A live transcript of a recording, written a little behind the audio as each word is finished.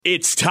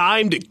It's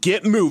time to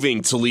get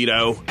moving,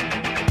 Toledo.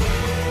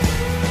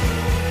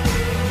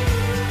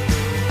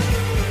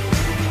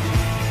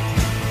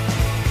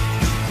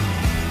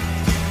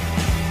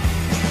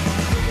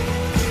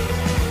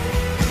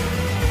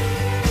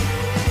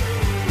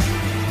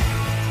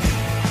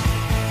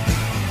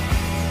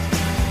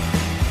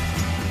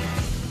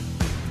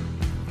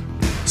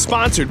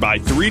 Sponsored by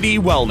 3D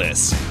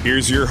Wellness.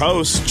 Here's your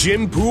host,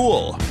 Jim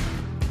Poole.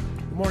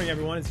 Good morning,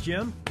 everyone. It's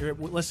Jim. You're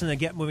listening to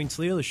Get Moving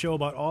Toledo, the show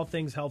about all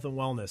things health and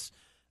wellness.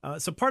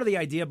 So part of the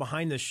idea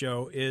behind this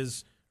show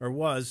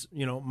was,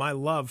 my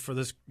love for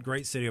this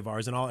great city of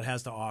ours and all it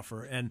has to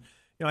offer. And,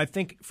 I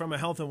think from a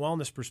health and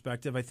wellness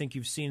perspective, I think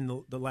you've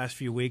seen the last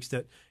few weeks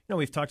that,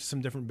 we've talked to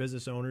some different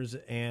business owners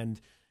and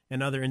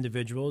other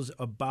individuals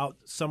about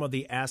some of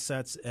the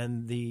assets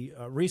and the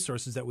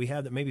resources that we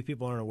have that maybe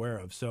people aren't aware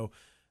of. So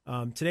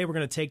today we're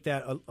going to take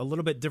that a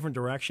little bit different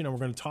direction, and we're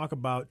going to talk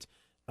about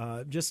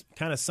just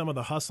kind of some of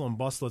the hustle and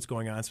bustle that's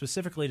going on,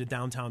 specifically to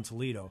downtown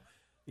Toledo.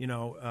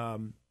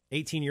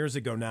 18 years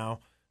ago now,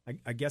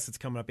 I guess it's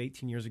coming up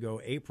 18 years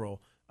ago,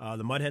 April,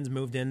 the Mud Hens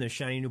moved in this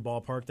shiny new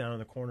ballpark down on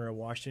the corner of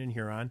Washington and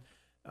Huron,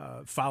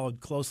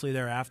 followed closely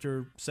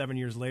thereafter, 7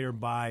 years later,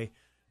 by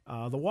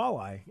the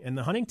Walleye and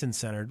the Huntington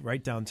Center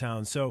right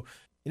downtown. So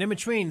in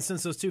between,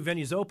 since those two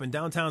venues opened,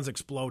 downtown's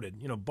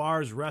exploded.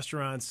 Bars,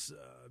 restaurants,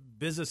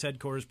 business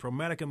headquarters,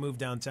 ProMedica moved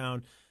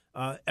downtown.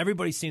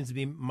 Everybody seems to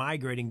be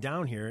migrating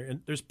down here,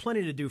 and there's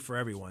plenty to do for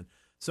everyone.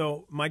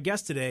 So my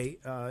guest today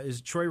is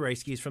Troy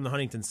Roeske. He's from the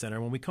Huntington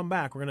Center. When we come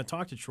back, we're going to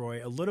talk to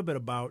Troy a little bit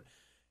about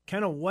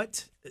kind of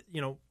what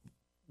the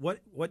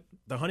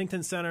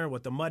Huntington Center,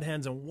 what the Mud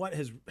Hens, and what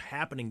is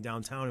happening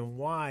downtown, and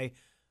why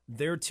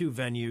their two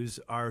venues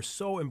are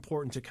so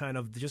important to kind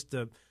of just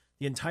the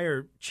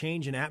entire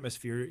change in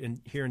atmosphere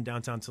here in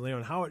downtown Toledo,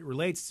 and how it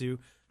relates to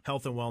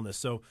health and wellness.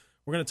 So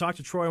we're going to talk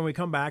to Troy when we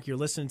come back. You're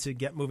listening to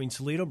Get Moving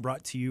Toledo,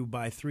 brought to you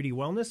by 3D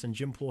Wellness and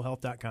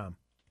JimPoolHealth.com.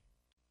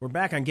 We're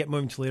back on Get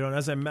Moving Toledo, and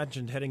as I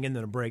mentioned heading into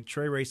the break,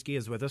 Troy Roeske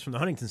is with us from the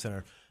Huntington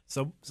Center.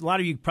 So a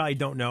lot of you probably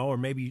don't know, or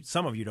maybe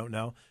some of you don't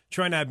know,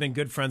 Troy and I have been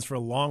good friends for a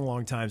long,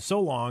 long time, so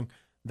long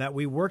that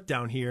we worked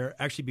down here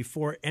actually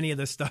before any of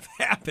this stuff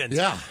happened.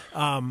 Yeah.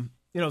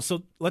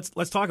 So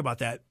let's talk about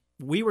that.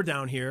 We were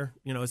down here.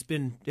 It's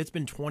been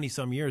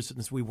 20-some years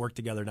since we worked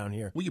together down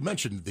here. Well, you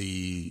mentioned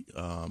the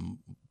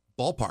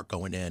ballpark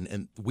going in,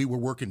 and we were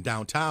working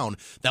downtown.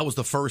 That was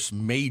the first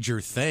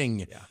major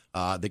thing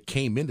that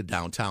came into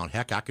downtown.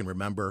 Heck, I can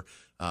remember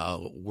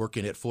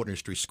working at Fort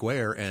Industry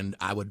Square, and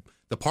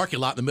the parking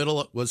lot in the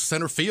middle was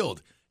center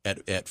field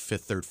at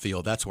Fifth Third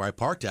Field. That's where I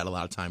parked at a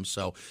lot of times.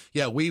 So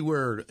yeah, we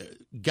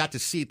got to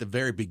see at the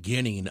very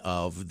beginning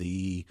of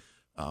the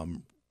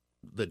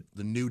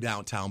new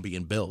downtown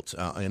being built,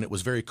 and it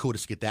was very cool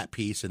to get that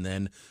piece. And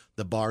then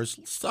the bars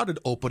started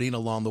opening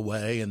along the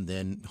way, and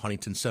then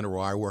Huntington Center, where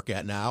I work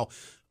at now,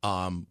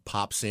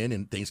 pops in,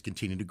 and things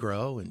continue to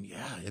grow. And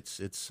yeah,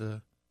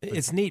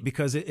 it's neat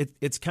because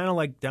it's kind of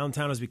like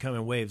downtown is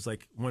becoming waves.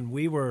 Like when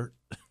we were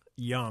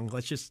young,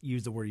 let's just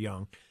use the word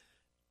young,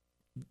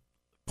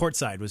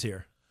 Portside was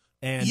here.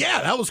 And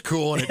yeah, that was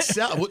cool, and it's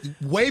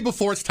way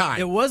before its time.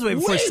 It was way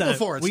before its time.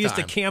 We used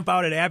time. To camp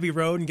out at Abbey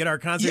Road and get our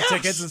concert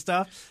tickets and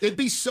stuff. It'd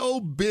be so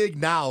big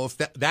now if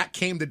that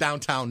came to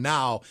downtown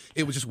now.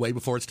 It was just way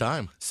before its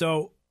time.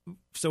 So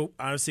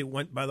honestly, it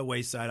went by the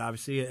wayside,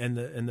 obviously, and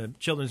the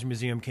Children's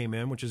Museum came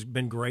in, which has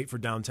been great for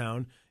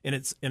downtown in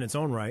its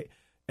own right.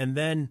 And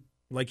then,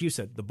 like you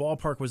said, the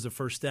ballpark was the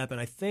first step, and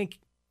I think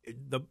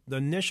the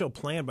initial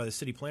plan by the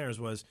city planners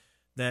was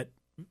that,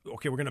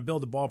 okay, we're going to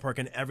build the blark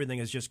and everything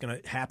is just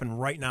going to happen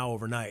right now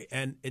overnight.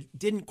 And it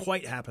didn't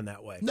quite happen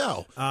that way.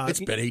 No,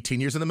 it's been 18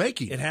 years in the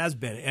making. It has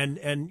been.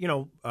 And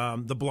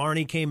the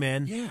Blarney came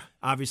in. Yeah.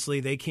 Obviously,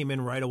 they came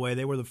in right away.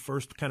 They were the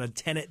first kind of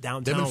tenant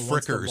downtown. Them and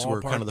Frickers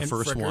were kind of the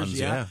first ones,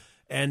 yeah.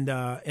 And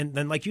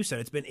then, like you said,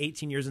 it's been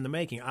 18 years in the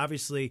making.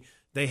 Obviously,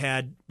 they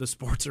had the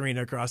sports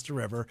arena across the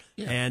river,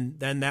 and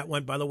then that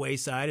went by the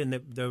wayside, and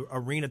the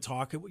arena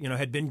talk,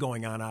 had been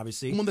going on,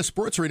 obviously. When the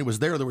sports arena was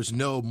there was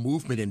no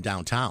movement in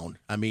downtown.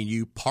 I mean,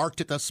 you parked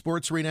at the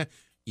sports arena,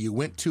 you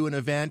went to an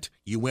event,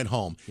 you went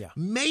home. Yeah.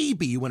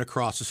 Maybe you went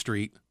across the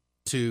street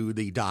to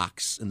the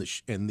docks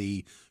and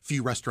the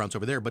few restaurants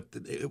over there, but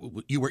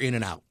you were in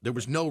and out. There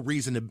was no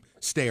reason to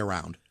stay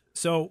around.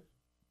 So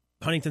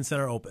Huntington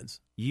Center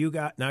opens. We've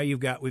got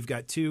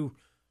two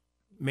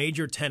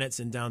major tenants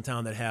in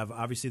downtown that have,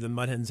 obviously the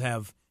Mud Hens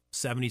have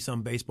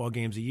 70-some baseball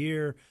games a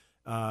year.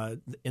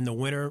 In the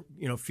winter,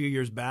 a few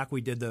years back,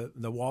 we did the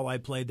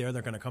Walleye played there.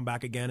 They're going to come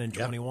back again in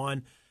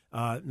 21.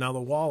 Now the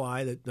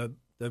Walleye,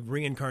 the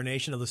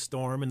reincarnation of the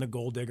Storm and the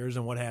Gold Diggers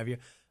and what have you,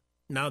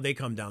 now they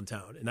come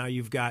downtown. And now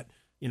you've got,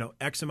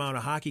 X amount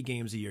of hockey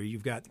games a year.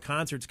 You've got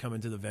concerts coming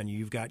to the venue.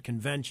 You've got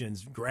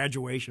conventions,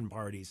 graduation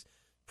parties,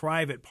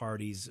 private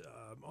parties,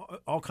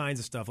 all kinds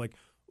of stuff. Like,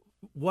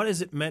 what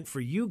has it meant for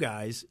you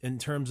guys in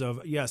terms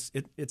of, yes,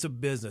 it's a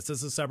business.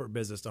 It's a separate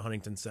business, the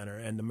Huntington Center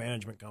and the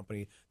management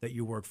company that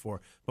you work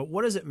for. But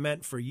what has it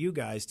meant for you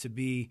guys to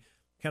be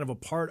kind of a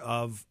part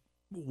of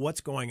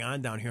what's going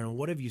on down here, and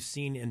what have you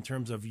seen in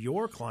terms of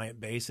your client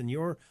base and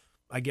your,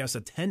 I guess,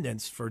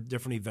 attendance for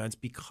different events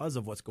because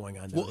of what's going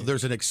on down here?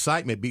 There's an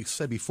excitement.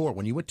 Said before,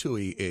 when you went to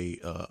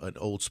an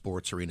old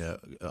sports arena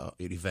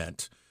an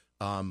event,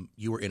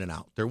 you were in and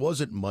out. There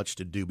wasn't much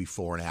to do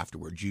before and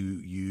afterwards.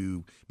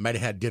 You might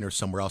have had dinner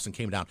somewhere else and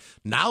came down.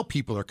 Now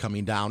people are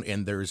coming down,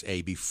 and there's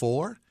a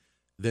before,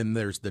 then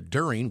there's the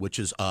during, which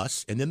is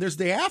us, and then there's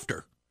the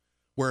after,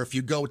 where if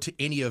you go to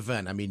any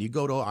event, I mean, you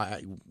go to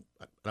I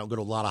don't go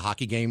to a lot of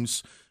hockey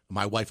games.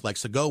 My wife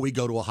likes to go. We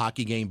go to a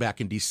hockey game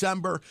back in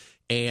December,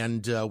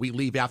 and we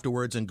leave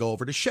afterwards and go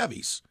over to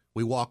Chevy's.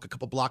 We walk a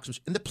couple blocks,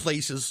 and the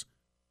place is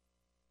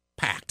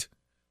packed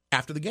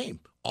after the game.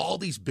 All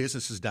these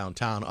businesses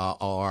downtown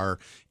are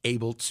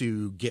able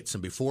to get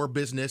some before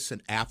business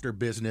and after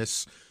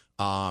business,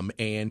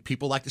 and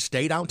people like to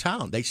stay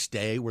downtown. They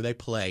stay where they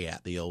play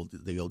at, the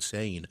old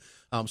saying.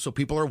 So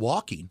people are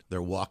walking.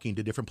 They're walking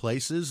to different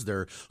places.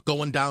 They're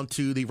going down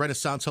to the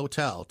Renaissance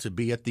Hotel to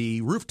be at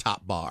the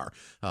rooftop bar.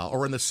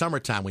 Or in the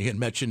summertime, we had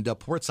mentioned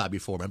Portside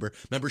before.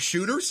 Remember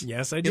Shooters?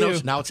 Yes, I do.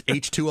 Now it's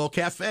H2O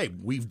Cafe.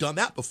 We've done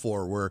that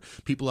before, where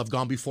people have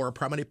gone before a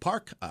Promenade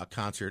Park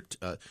concert,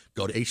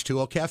 go to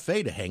H2O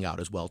Cafe to hang out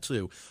as well,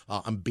 too,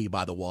 and be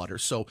by the water.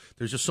 So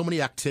there's just so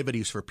many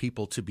activities for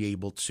people to be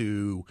able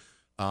to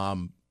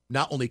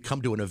not only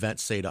come to an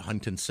event, say, to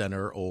Huntington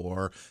Center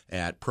or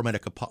at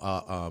Promenade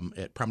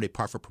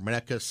Park for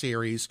Promenade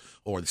Series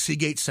or the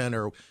Seagate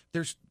Center.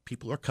 There's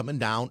people are coming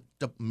down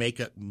to make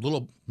a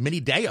little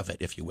mini day of it,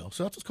 if you will.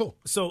 So that's cool.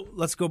 So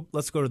let's go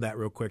to that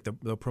real quick.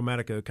 The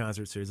Promenade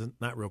concert series,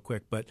 not real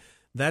quick, but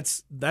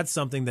that's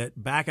something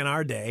that back in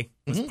our day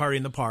was Party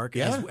in the Park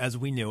as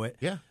we knew it.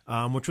 Yeah,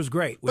 which was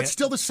great. But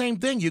still the same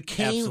thing. You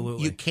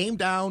Absolutely. came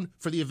down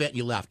for the event, and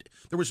you left.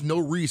 There was no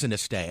reason to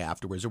stay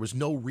afterwards. There was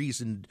no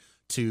reason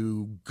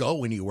to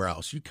go anywhere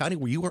else.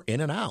 You were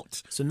in and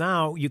out. So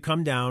now you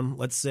come down.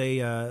 Let's say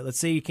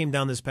you came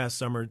down this past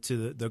summer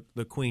to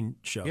the Queen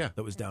show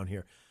that was down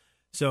here.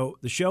 So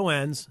the show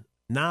ends.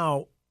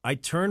 Now I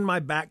turn my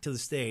back to the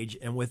stage,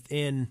 and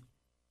within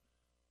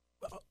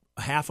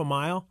half a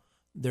mile,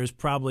 there's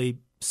probably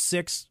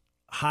 6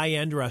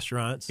 high-end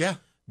restaurants. Yeah.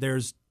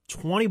 There's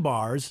 20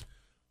 bars.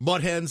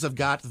 Mud Hens have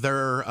got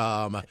their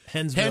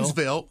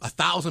Hensville.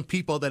 1,000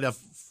 people that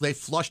they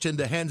flushed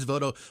into Hensville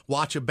to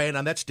watch a band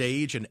on that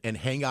stage and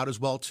hang out as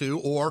well too.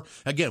 Or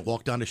again,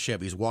 walk down to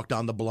Chevy's, walk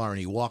down to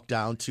Blarney, walk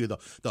down to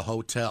the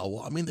hotel.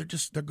 Well, I mean,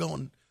 they're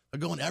going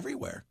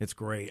everywhere. It's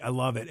great. I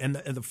love it, and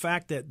the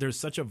fact that there's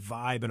such a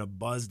vibe and a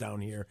buzz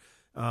down here.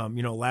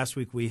 Last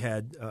week we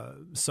had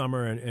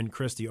Summer and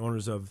Chris, the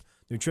owners of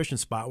Nutrition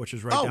Spot, which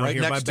is right down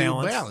here next by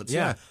to Balance.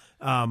 Yeah.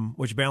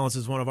 Which Balance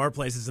is one of our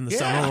places in the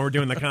summer when we're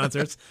doing the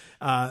concerts.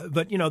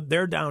 But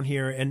they're down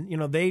here, and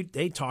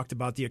they talked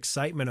about the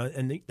excitement,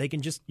 and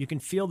you can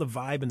feel the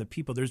vibe and the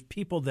people. There's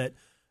people that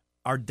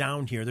are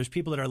down here. There's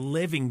people that are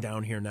living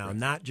down here now,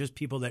 not just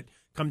people that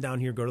come down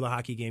here, go to the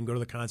hockey game, go to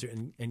the concert,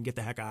 and get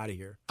the heck out of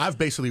here. I've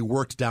basically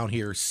worked down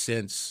here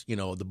since, the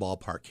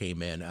ballpark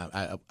came in.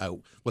 I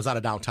was out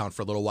of downtown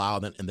for a little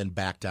while and then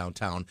back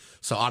downtown.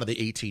 So out of the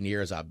 18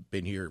 years, I've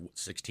been here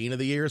 16 of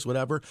the years,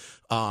 whatever.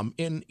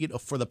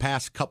 For the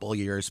past couple of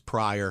years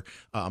prior,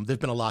 there's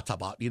been a lot to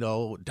talk about,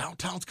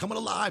 downtown's coming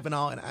alive and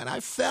all. And I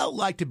felt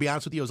like, to be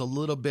honest with you, it was a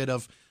little bit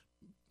of,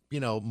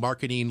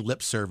 marketing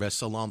lip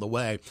service along the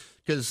way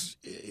because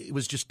it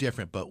was just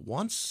different. But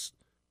once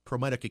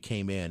ProMedica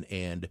came in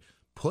and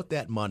put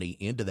that money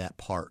into that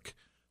park.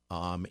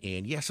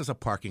 And yes, there's a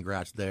parking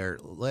garage there.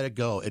 Let it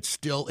go. It's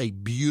still a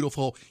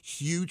beautiful,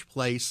 huge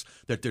place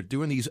that they're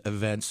doing these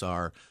events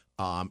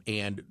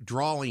and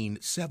drawing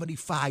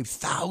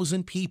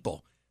 75,000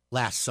 people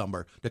last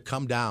summer to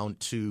come down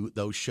to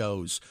those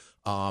shows.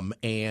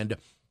 And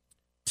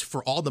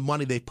for all the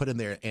money they put in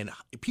there, and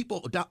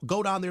people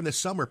go down there in the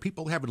summer.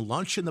 People are having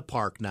lunch in the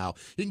park now.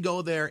 You can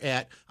go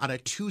there on a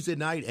Tuesday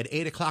night at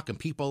 8:00, and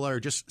people are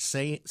just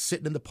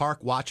sitting in the park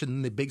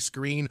watching the big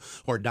screen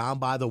or down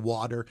by the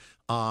water.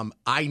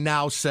 I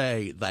now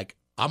say,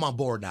 I'm on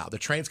board now. The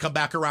trains come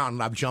back around,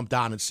 and I've jumped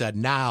on and said,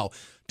 now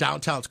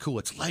downtown's cool.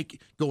 It's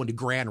like going to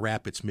Grand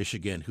Rapids,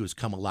 Michigan, who's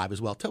come alive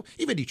as well.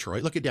 Even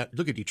Detroit. Look at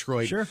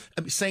Detroit. Sure.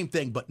 I mean, same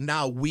thing, but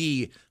now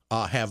we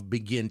have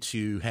begin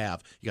to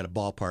have. You got a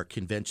ballpark,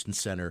 convention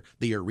center,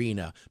 the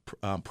arena,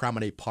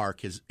 Promenade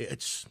Park.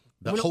 It's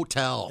the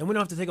hotel, and we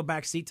don't have to take a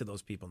back seat to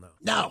those people now.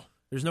 No.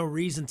 There's no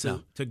reason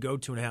to go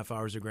 2.5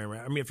 hours to Grand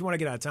Rapids. I mean, if you want to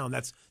get out of town,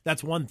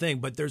 that's one thing.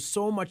 But there's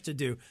so much to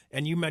do.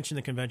 And you mentioned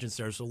the convention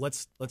center, so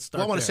let's start.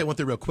 Well, I want to say one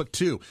thing real quick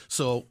too.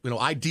 So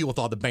I deal with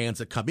all the bands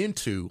that come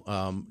into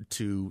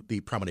to the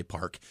Promenade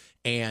Park,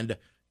 and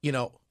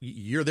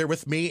you're there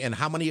with me. And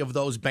how many of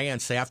those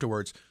bands say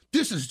afterwards,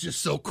 "This is just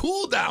so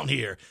cool down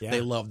here"? Yeah.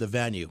 They love the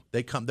venue.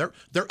 They come. They're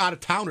out of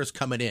towners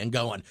coming in,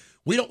 going,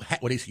 "We don't have."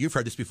 You've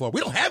heard this before.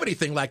 We don't have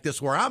anything like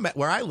this where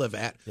I live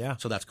at. Yeah.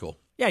 So that's cool.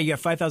 Yeah, you got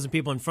 5,000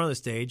 people in front of the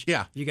stage.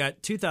 Yeah. You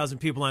got 2,000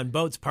 people on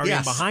boats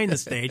partying behind the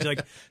stage.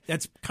 Like,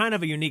 that's kind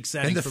of a unique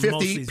setting And the for 50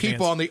 most of these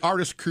people bands. on the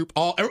artist group,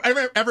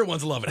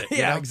 everyone's loving it. Yeah,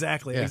 you know?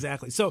 exactly,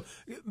 exactly. So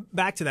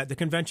back to that, the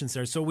convention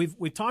center. So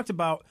we've talked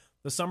about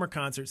the summer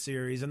concert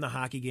series and the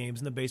hockey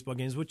games and the baseball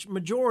games, which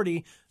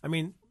majority, I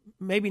mean,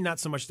 maybe not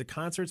so much the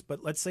concerts,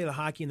 but let's say the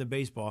hockey and the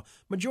baseball,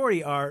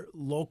 majority are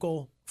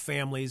local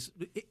families,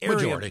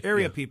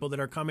 area people that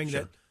are coming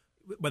that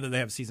whether they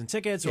have season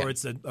tickets or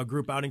it's a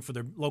group outing for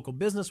their local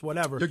business,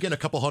 whatever. They're getting a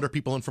couple hundred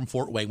people in from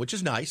Fort Wayne, which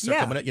is nice. They're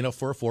coming in,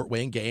 for a Fort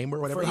Wayne game or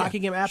whatever. For a hockey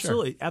game,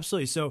 absolutely,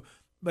 absolutely. So,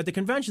 but the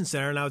convention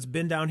center, now it's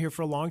been down here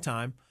for a long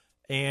time,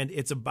 and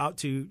it's about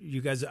to,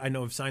 you guys, I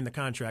know, have signed the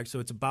contract, so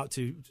it's about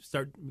to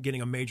start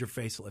getting a major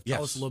facelift.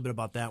 Tell us a little bit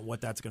about that,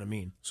 what that's going to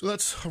mean. So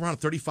that's around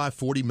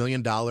 $35-40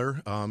 million.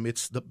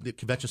 It's the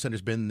convention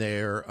center's been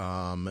there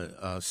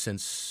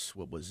since,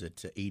 what was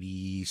it,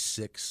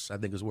 86, I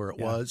think is where it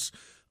was.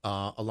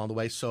 Along the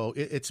way. So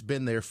it's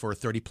been there for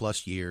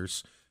 30-plus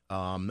years,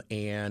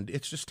 and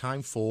it's just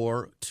time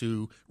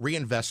to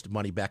reinvest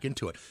money back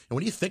into it. And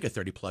when you think of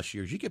 30-plus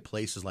years, you get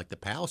places like the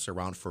Palace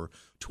around for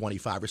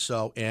 25 or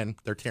so, and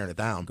they're tearing it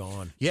down.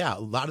 Gone. Yeah, a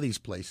lot of these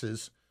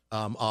places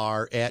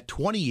are at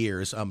 20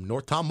 years.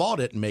 North Town Mall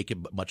didn't make it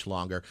much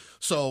longer.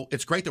 So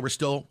it's great that we're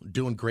still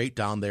doing great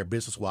down there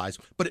business-wise,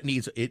 but it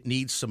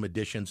needs some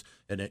additions,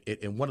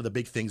 and one of the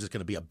big things is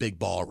going to be a big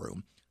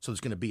ballroom. So there's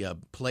going to be a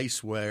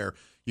place where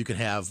you can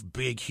have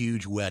big,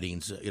 huge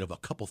weddings, a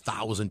couple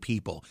thousand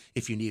people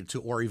if you need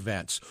to, or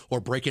events, or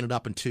breaking it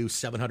up into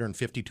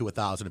 750 to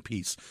 1,000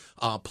 apiece.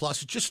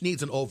 Plus, it just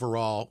needs an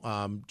overall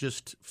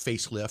just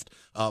facelift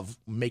of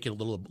making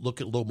it look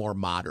a little more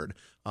modern.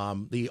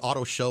 The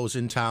auto show's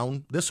in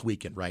town this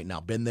weekend right now.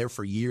 Been there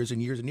for years and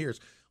years and years.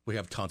 We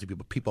have tons of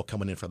people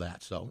coming in for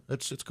that, so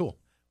it's cool.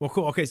 Well,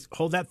 cool. Okay, so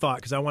hold that thought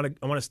because I want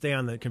to stay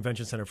on the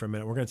convention center for a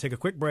minute. We're going to take a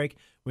quick break.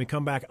 When we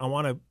come back, I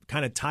want to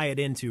kind of tie it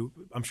into,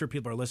 I'm sure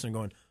people are listening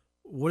going,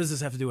 what does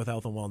this have to do with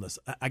health and wellness?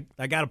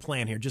 I got a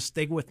plan here. Just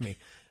stay with me.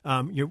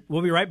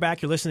 We'll be right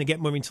back. You're listening to Get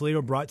Moving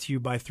Toledo, brought to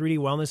you by 3D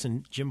Wellness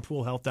and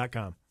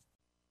JimPoolHealth.com.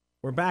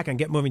 We're back on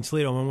Get Moving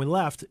Toledo. When we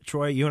left,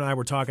 Troy, you and I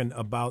were talking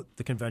about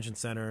the convention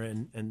center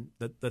and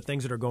the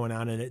things that are going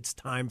on, and it was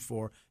time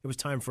for a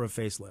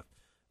facelift.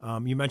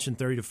 You mentioned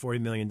 $30 to $40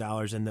 million,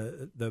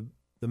 and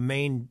the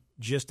main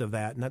gist of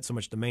that, not so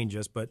much the main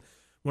gist, but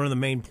one of the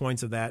main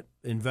points of that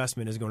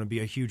investment is going to be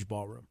a huge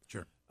ballroom.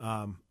 Sure.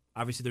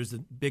 Obviously, there's a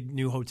big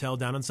new hotel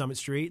down on Summit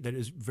Street that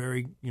is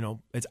very,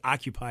 it's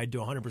occupied to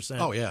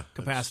 100%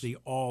 capacity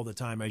all the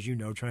time, as you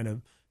know, trying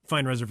to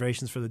find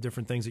reservations for the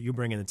different things that you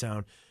bring into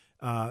town.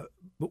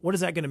 But what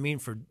is that going to mean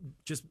for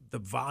just the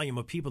volume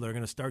of people that are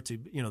going to start to,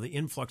 the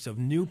influx of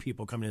new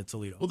people coming into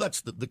Toledo? Well,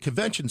 that's the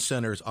convention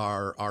centers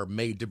are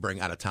made to bring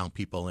out-of-town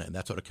people in.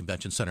 That's what a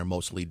convention center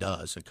mostly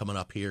does. And coming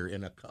up here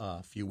in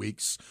a few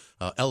weeks,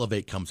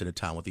 Elevate comes into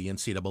town with the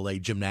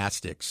NCAA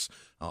gymnastics,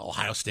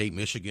 Ohio State,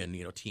 Michigan,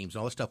 teams, and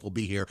all this stuff will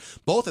be here,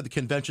 both at the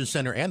convention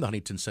center and the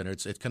Huntington Center.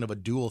 It's kind of a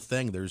dual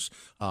thing. There's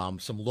some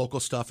local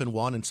stuff in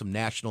one and some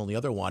national in the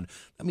other one.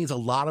 That means a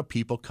lot of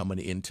people coming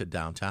into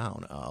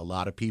downtown. A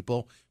lot of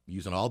people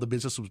using all the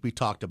businesses we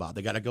talked about.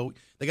 They got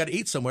to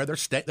eat somewhere.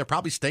 They're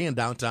probably staying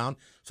downtown,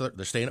 so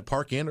they're staying at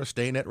Park Inn or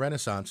staying at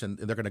Renaissance, and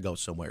they're going to go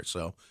somewhere.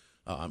 So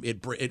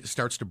it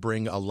starts to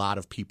bring a lot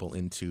of people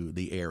into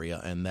the area,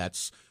 and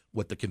that's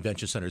what the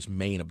convention center's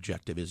main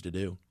objective is to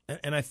do.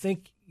 And I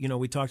think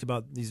we talked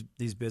about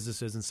these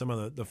businesses and some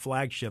of the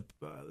flagship,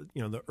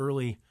 the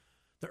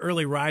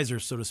early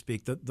risers, so to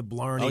speak, the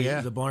Blarney,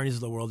 the Blarneys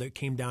of the world that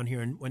came down here,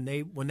 and when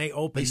they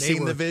opened, they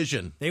seen the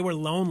vision. They were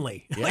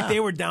lonely, like they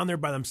were down there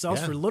by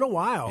themselves for a little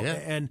while,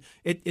 and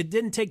it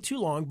didn't take too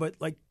long. But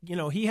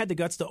he had the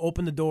guts to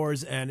open the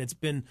doors, and it's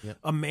been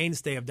a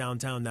mainstay of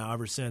downtown now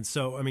ever since.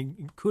 So I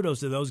mean, kudos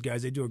to those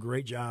guys; they do a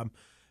great job.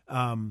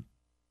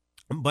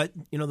 But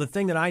the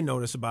thing that I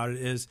notice about it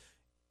is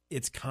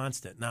it's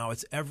constant. Now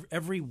it's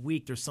every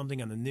week there's something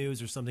on the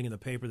news or something in the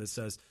paper that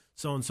says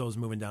so-and-so is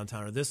moving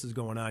downtown or this is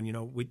going on.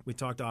 We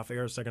talked off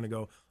air a second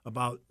ago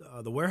about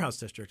the warehouse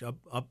district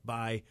up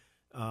by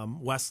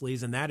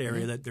Wesley's in that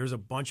area, that there's a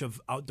bunch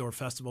of outdoor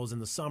festivals in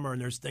the summer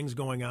and there's things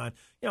going on.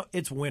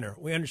 It's winter.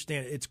 We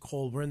understand it's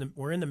cold.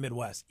 We're in the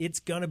Midwest. It's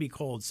going to be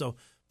cold. So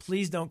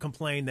please don't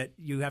complain that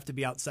you have to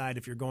be outside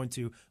if you're going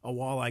to a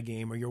walleye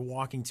game or you're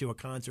walking to a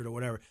concert or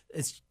whatever.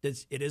 It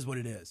is what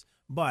it is.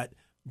 But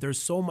there's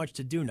so much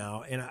to do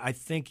now, and I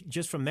think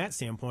just from that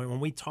standpoint,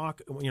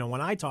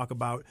 when I talk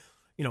about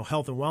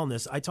health and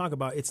wellness, I talk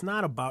about it's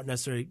not about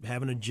necessarily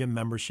having a gym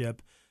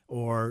membership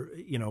or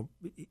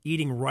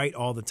eating right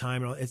all the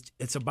time.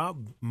 It's about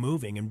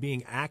moving and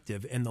being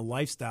active and the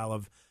lifestyle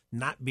of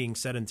not being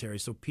sedentary.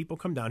 So people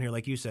come down here,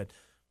 like you said,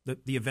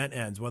 the event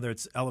ends, whether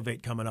it's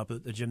Elevate coming up,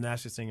 the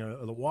gymnastics thing,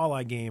 or the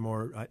Walleye game,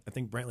 or I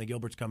think Brantley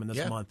Gilbert's coming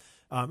this month.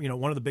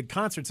 One of the big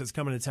concerts that's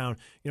coming to town.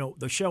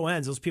 The show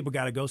ends; those people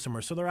got to go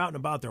somewhere, so they're out and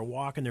about, they're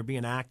walking, they're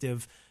being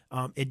active.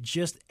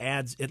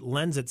 It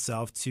lends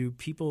itself to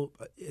people.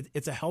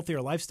 It's a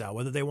healthier lifestyle,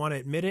 whether they want to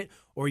admit it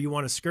or you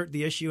want to skirt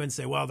the issue and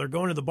say, well, they're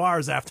going to the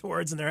bars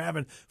afterwards and they're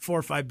having 4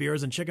 or 5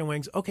 beers and chicken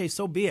wings. Okay,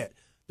 so be it.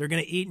 They're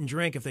going to eat and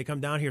drink if they come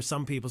down here.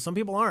 Some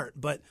people aren't,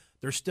 but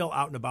they're still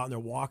out and about and they're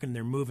walking,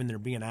 they're moving, they're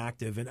being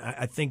active. And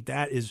I think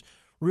that is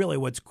really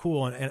what's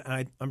cool.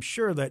 And I'm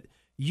sure that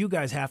you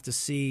guys have to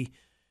see,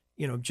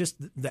 just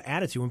the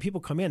attitude. When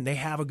people come in, they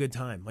have a good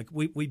time. Like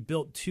we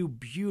built 2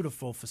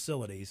 beautiful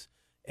facilities.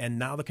 And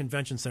now the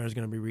convention center is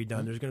going to be redone.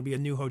 Mm-hmm. There's going to be a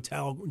new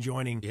hotel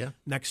joining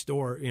next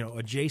door,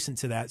 adjacent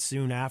to that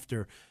soon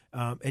after.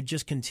 It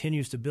just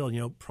continues to build.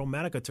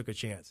 ProMedica took a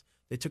chance.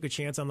 They took a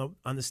chance on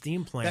the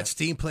steam plant. That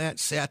steam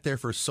plant sat there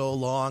for so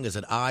long as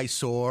an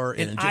eyesore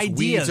and just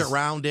ideas. Weeds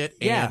around it.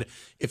 Yeah. And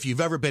if you've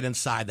ever been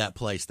inside that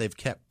place, they've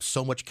kept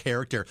so much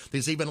character.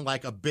 There's even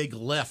like a big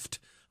lift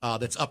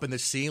that's up in the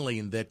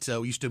ceiling that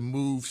used to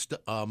move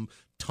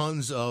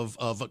tons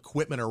of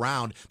equipment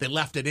around. They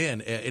left it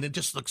in, and it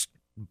just looks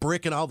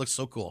brick and all looks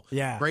so cool.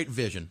 Yeah. Great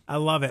vision. I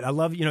love it. I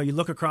love, you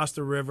look across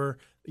the river,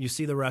 you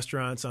see the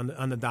restaurants on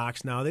the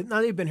docks now.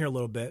 They've been here a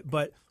little bit,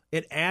 but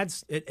it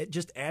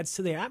just adds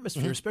to the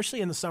atmosphere, especially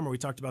in the summer. We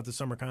talked about the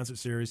summer concert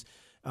series.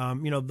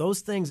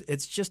 Those things,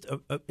 it's just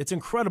it's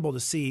incredible to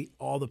see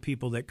all the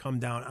people that come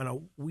down on a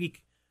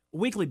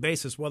weekly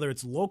basis, whether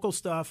it's local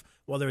stuff,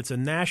 whether it's a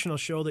national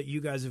show that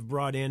you guys have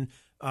brought in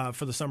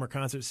for the summer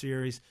concert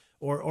series,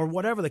 or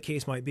whatever the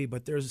case might be.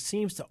 But there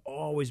seems to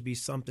always be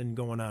something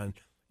going on.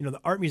 The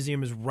art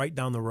museum is right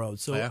down the road.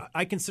 So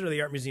I consider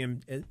the art museum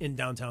in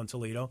downtown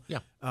Toledo. Yeah.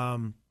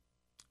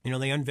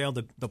 They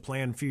unveiled the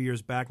plan a few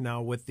years back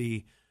now with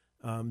the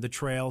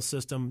trail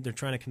system. They're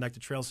trying to connect the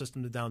trail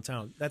system to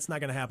downtown. That's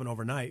not going to happen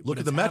overnight. Look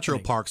at the Metro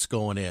Parks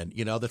going in.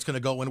 That's going to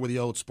go in where the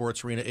old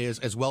sports arena is,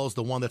 as well as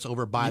the one that's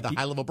over by the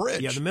high level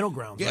bridge. Yeah, the middle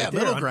grounds. Yeah, right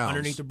middle there, grounds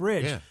underneath the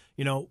bridge.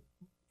 Yeah.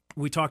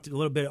 We talked a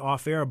little bit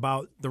off air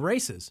about the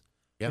races.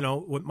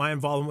 Yep. With my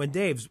involvement with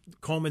Dave's,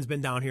 Coleman's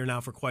been down here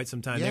now for quite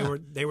some time. Yeah.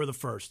 They were the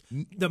first.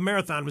 The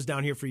marathon was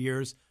down here for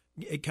years.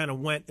 It kind of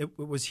went. It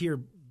was here,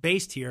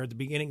 based here at the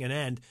beginning and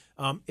end.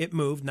 It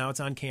moved. Now it's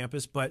on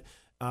campus, but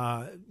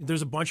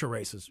there's a bunch of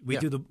races. We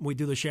do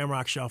the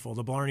Shamrock Shuffle,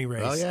 the Blarney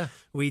race. Oh yeah.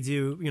 We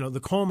do the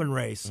Coleman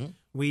race. Mm-hmm.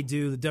 We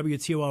do the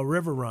WTOL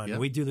River Run. Yep.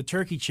 We do the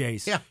Turkey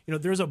Chase. Yeah.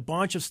 There's a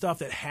bunch of stuff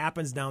that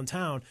happens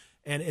downtown.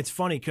 And it's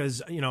funny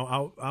because,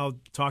 I'll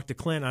talk to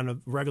Clint on a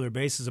regular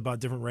basis about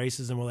different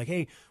races, and we're like,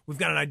 hey, we've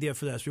got an idea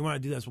for this. We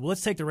want to do this. Well,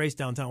 let's take the race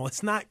downtown. Well,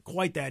 it's not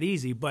quite that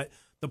easy, but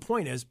the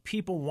point is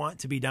people want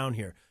to be down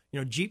here.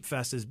 Jeep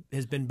Fest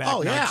has been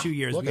back now 2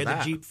 years. We had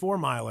the Jeep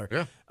 4-miler.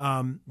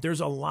 Yeah. There's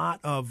a lot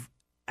of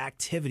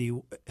activity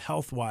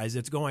health-wise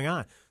that's going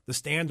on. The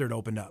Standard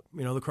opened up.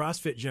 The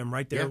CrossFit gym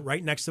right there,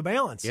 right next to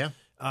Balance. Yeah.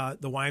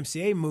 The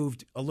YMCA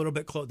moved a little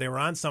bit close. They were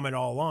on Summit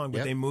all along,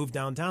 but they moved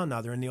downtown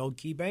now. They're in the old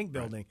Key Bank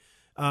building.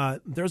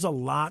 There's a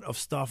lot of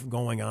stuff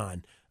going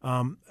on.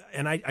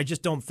 And I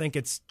just don't think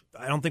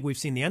I don't think we've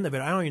seen the end of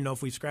it. I don't even know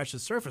if we've scratched the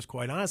surface,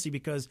 quite honestly,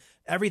 because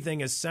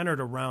everything is centered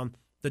around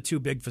the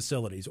 2 big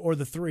facilities, or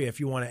the 3 if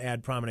you want to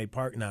add Promenade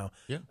Park now.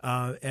 Yeah.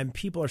 And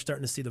people are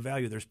starting to see the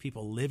value. There's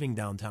people living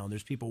downtown.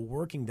 There's people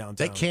working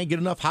downtown. They can't get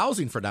enough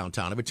housing for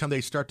downtown. Every time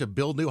they start to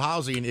build new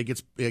housing,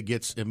 it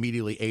gets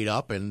immediately ate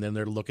up, and then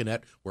they're looking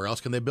at where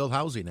else can they build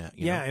housing at.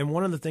 You know? And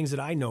one of the things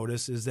that I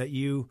notice is that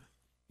you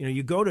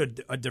go to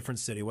a different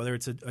city, whether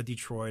it's a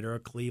Detroit or a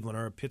Cleveland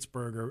or a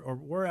Pittsburgh or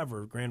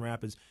wherever, Grand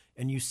Rapids,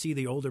 and you see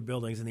the older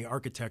buildings and the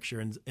architecture,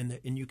 and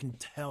you can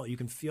tell, you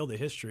can feel the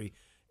history.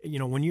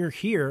 When you're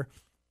here,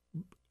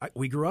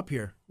 we grew up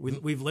here.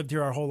 We've lived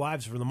here our whole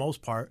lives for the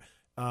most part.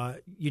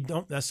 You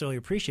don't necessarily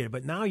appreciate it,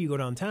 but now you go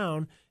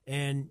downtown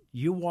and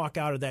you walk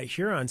out of that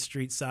Huron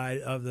Street side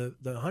of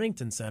the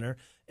Huntington Center,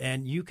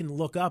 and you can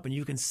look up and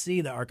you can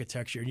see the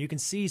architecture and you can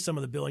see some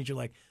of the buildings. You're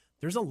like,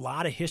 there's a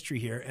lot of history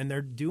here, and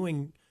they're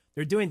doing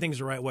things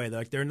the right way.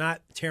 They're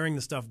not tearing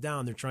the stuff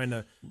down. They're trying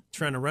to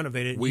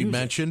renovate it. We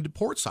mentioned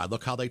Portside.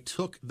 Look how they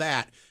took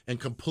that and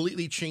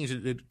completely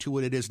changed it to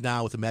what it is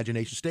now with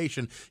Imagination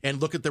Station. And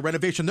look at the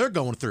renovation they're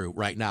going through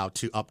right now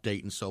to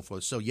update and so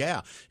forth. So, yeah,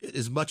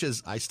 as much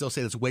as I still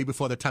say it's way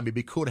before their time, it'd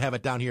be cool to have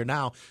it down here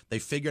now. They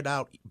figured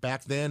out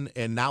back then,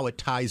 and now it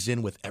ties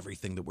in with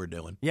everything that we're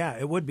doing. Yeah,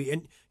 it would be.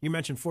 And you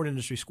mentioned Ford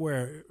Industry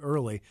Square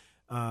early.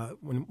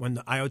 When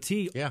the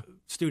IoT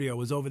studio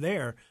was over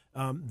there,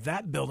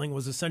 that building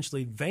was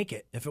essentially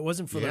vacant. If it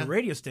wasn't for the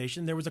radio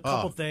station, there was a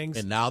couple things.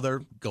 And now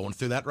they're going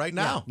through that right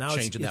now. Now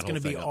it's going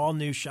to be all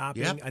new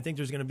shopping. Yep. I think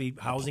there's going to be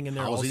housing in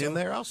there also. Housing in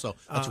there also.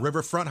 That's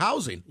riverfront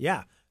housing.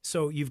 Yeah.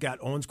 So you've got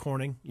Owens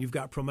Corning. You've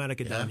got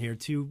ProMedica down here,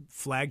 2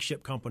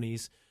 flagship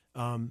companies,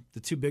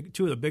 two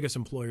of the biggest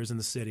employers in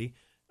the city.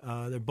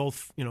 They're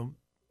both,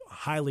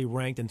 highly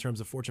ranked in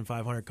terms of Fortune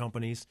 500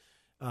 companies.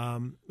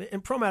 And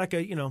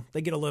ProMedica,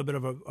 they get a little bit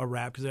of a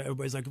rap because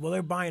everybody's like, well,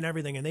 they're buying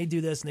everything and they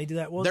do this and they do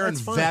that. Well, they're that's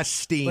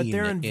investing, fine, but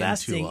they're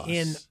investing into us.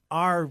 in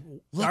our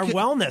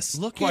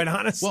wellness. Quite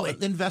honestly, well,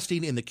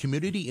 investing in the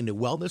community, in the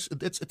wellness.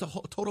 It's a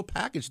whole total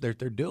package they're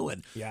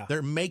doing. Yeah,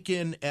 they're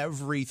making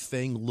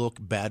everything look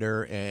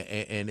better,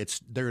 and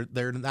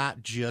they're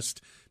not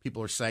just.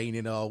 People are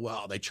saying,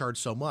 well, they charge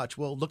so much.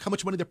 Well, look how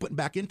much money they're putting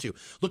back into.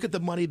 Look at the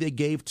money they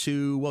gave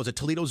to, what was it,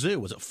 Toledo Zoo?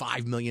 Was it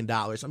 $5 million?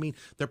 I mean,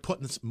 they're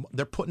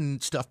putting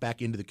stuff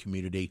back into the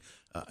community.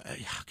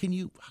 How can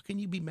you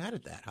be mad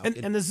at that?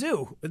 And the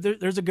zoo,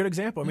 there's a good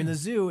example. I mean, the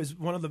zoo is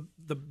one of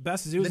the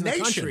best zoos in the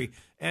country,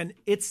 and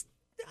it's.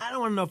 I don't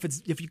want to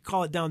know if you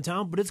call it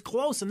downtown, but it's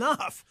close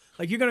enough.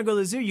 Like, you're going to go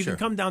to the zoo, you can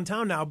come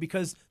downtown now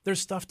because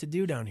there's stuff to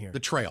do down here. The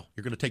trail,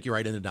 you're going to take you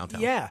right into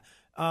downtown. Yeah.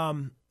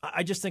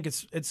 I just think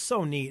it's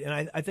so neat,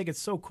 and I think it's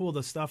so cool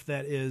the stuff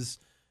that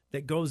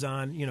goes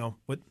on,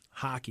 with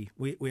hockey.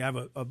 We have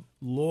a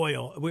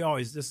loyal.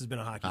 This has been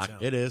a hockey town.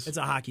 It is. It's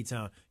a hockey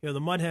town.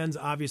 The Mud Hens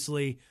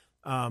obviously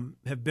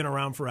have been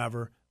around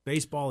forever.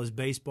 Baseball is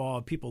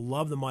baseball. People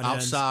love the Mud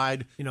Hens.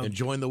 Outside,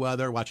 enjoying the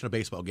weather, watching a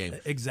baseball game.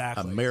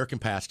 Exactly. American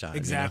pastime.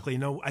 Exactly.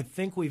 No, I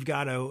think we've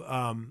got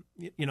to.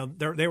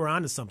 They were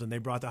onto something. They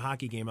brought the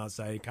hockey game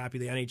outside, copy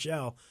the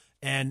NHL.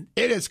 And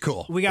it is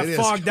cool. We got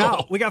fogged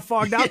out. We got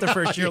fogged out the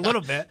first year a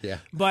little bit. Yeah.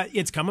 But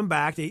it's coming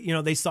back.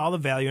 They saw the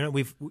value in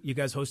it. You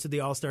guys hosted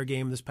the All-Star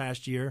game this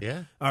past year.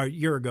 Yeah. Or a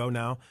year ago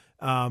now.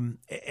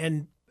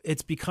 And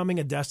it's becoming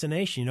a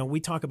destination.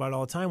 We talk about it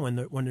all the time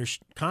when there's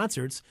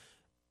concerts,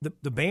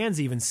 the bands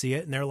even see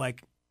it and they're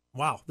like,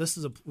 wow,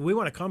 we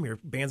want to come here.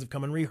 Bands have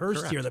come and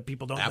rehearsed here that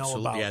people don't know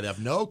about. Yeah, they have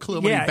no clue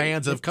how many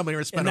bands have come here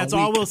and spent and that's a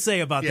week. all we'll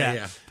say about that.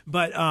 Yeah.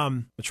 But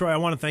Troy, I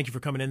want to thank you for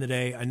coming in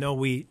today. I know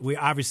we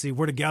obviously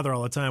we're together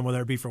all the time, whether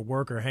it be for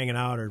work or hanging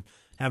out or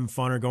having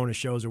fun or going to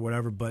shows or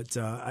whatever. But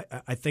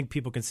I think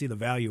people can see the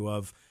value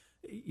of,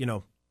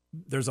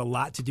 there's a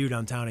lot to do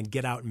downtown and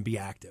get out and be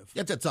active.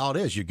 That's all it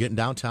is. You're getting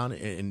downtown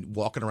and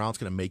walking around is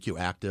going to make you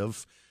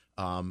active.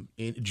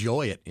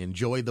 Enjoy it.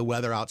 Enjoy the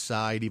weather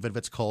outside, even if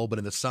it's cold. But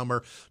in the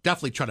summer,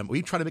 definitely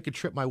we try to make a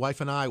trip, my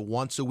wife and I,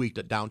 once a week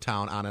to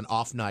downtown on an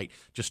off night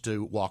just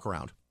to walk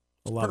around.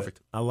 Perfect.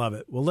 I love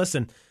it. Well,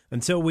 listen,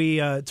 until we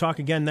talk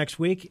again next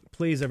week,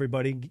 please,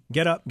 everybody,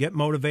 get up, get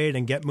motivated,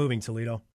 and get moving, Toledo.